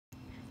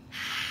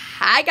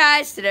Hi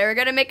guys, today we're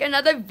gonna make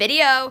another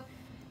video.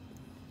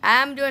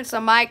 I'm doing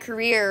some my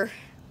career.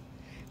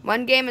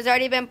 One game has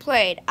already been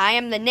played. I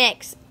am the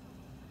Knicks.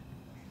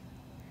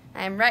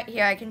 I'm right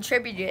here. I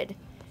contributed,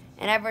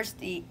 and I versed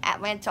the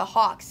Atlanta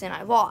Hawks, and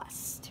I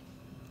lost.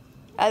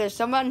 Either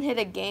someone hit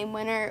a game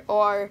winner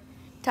or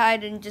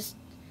tied and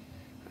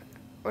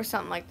or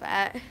something like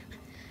that.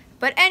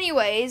 But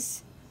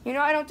anyways, you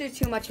know I don't do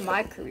too much in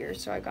my career,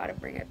 so I gotta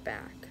bring it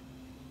back.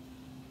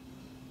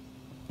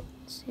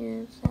 See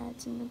if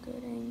that's in a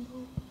good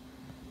angle.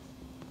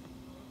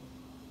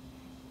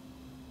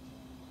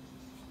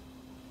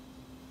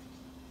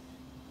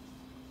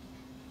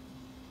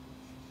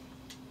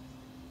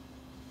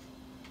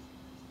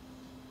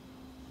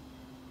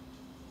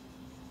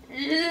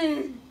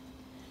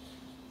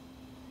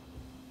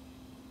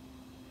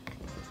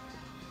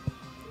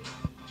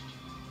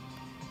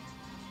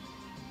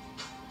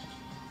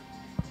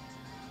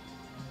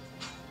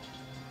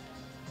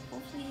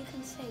 Hopefully you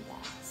can see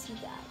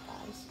that,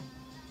 guys.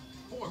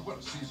 Boy, what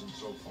a season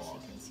so far.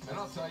 And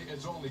I'll tell you,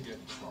 it's only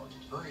getting started.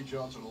 Ernie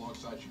Johnson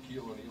alongside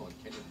Shaquille O'Neal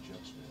and Kenny the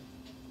Jet Smith.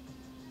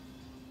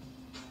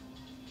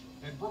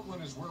 And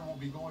Brooklyn is where we'll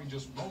be going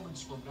just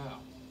moments from now,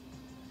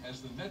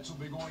 as the Nets will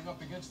be going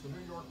up against the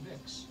New York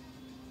Knicks.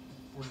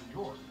 For New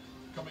York,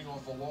 coming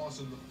off a loss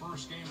in the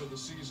first game of the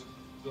season,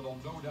 that'll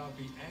no doubt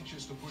be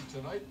anxious to put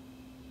tonight.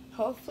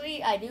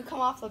 Hopefully I do come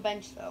off the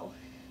bench, though.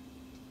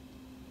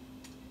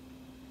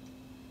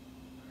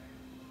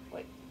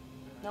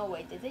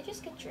 Wait, did they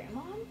just get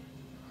Draymond?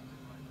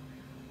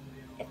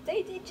 If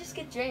they did just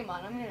get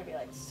Draymond, I'm gonna be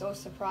like so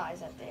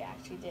surprised that they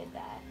actually did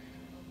that.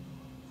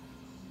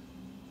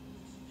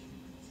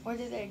 Or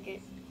did they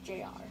get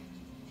JR?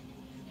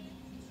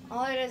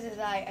 All it is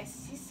I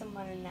see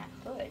someone in that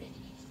hood.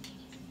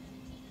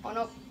 Oh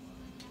no.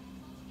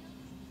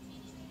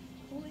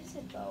 Who is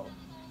it though?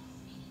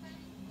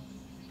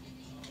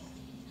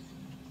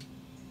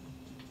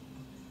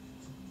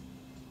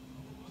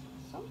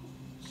 Some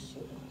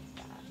shooting like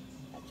that.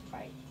 That's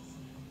right.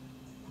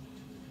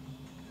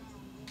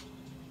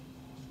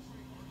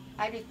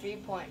 I do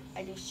 3-point.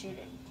 I do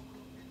shooting.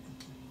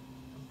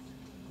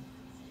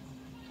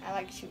 I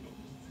like shooting.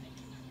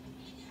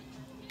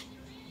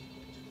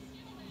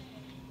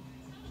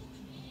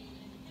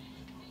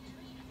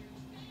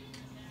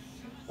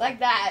 Like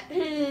that.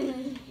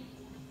 I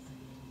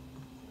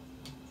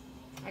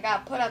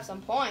gotta put up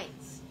some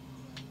points.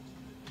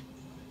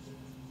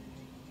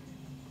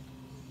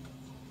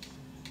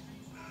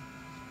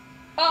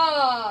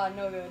 Oh,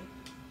 no good.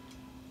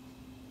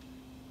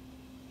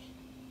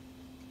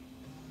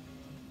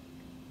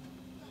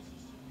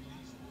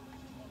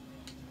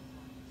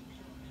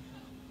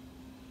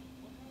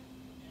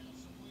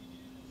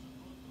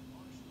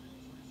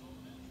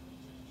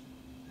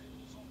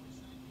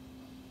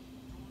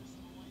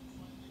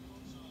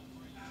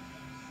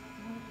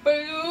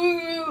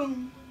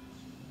 Boom!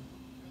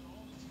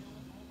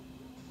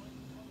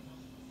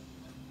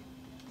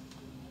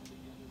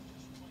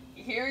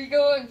 Here he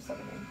goes.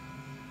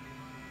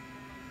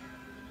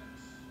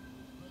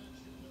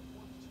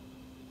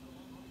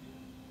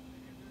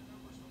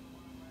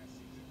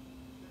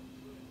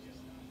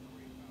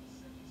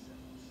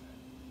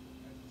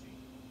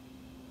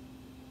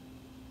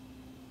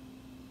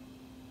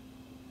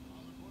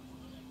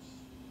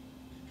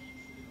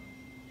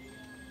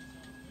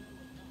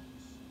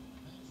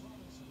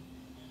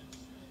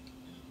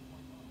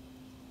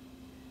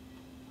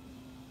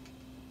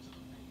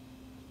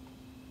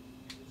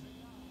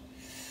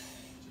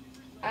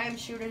 I am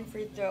shooting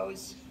free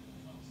throws.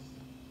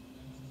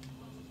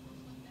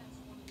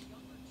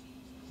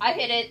 I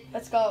hit it.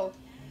 Let's go.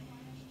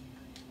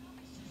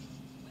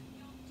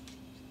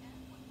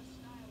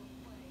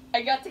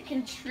 I got to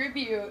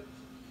contribute.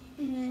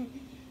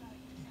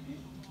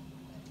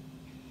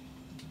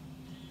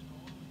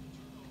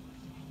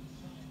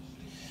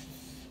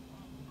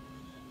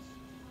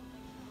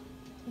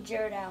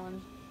 Jared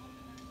Allen.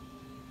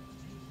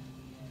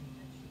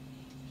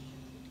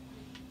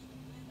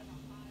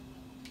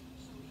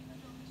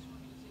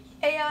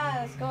 Hey,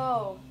 let's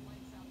go.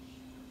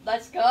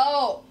 Let's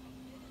go.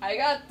 I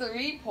got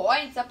 3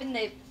 points up in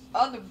the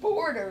on the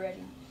board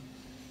already.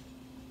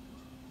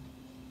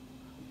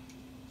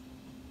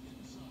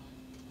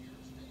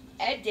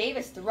 Ed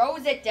Davis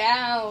throws it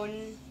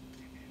down.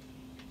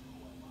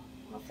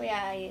 Hopefully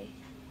I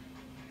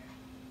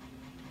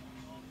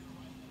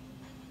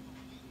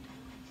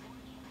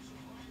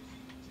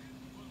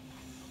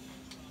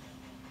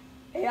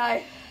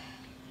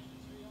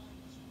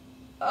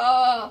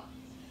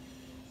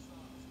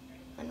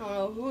don't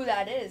know who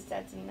that is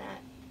that's in that.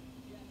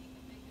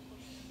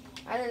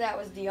 Either that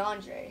was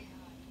DeAndre.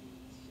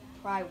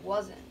 Probably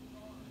wasn't.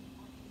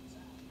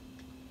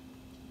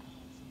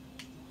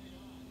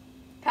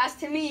 Pass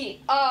to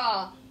me.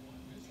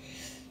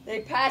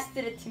 They passed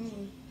it to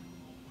me.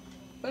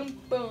 Boom,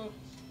 boom,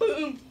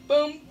 boom,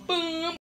 boom, boom.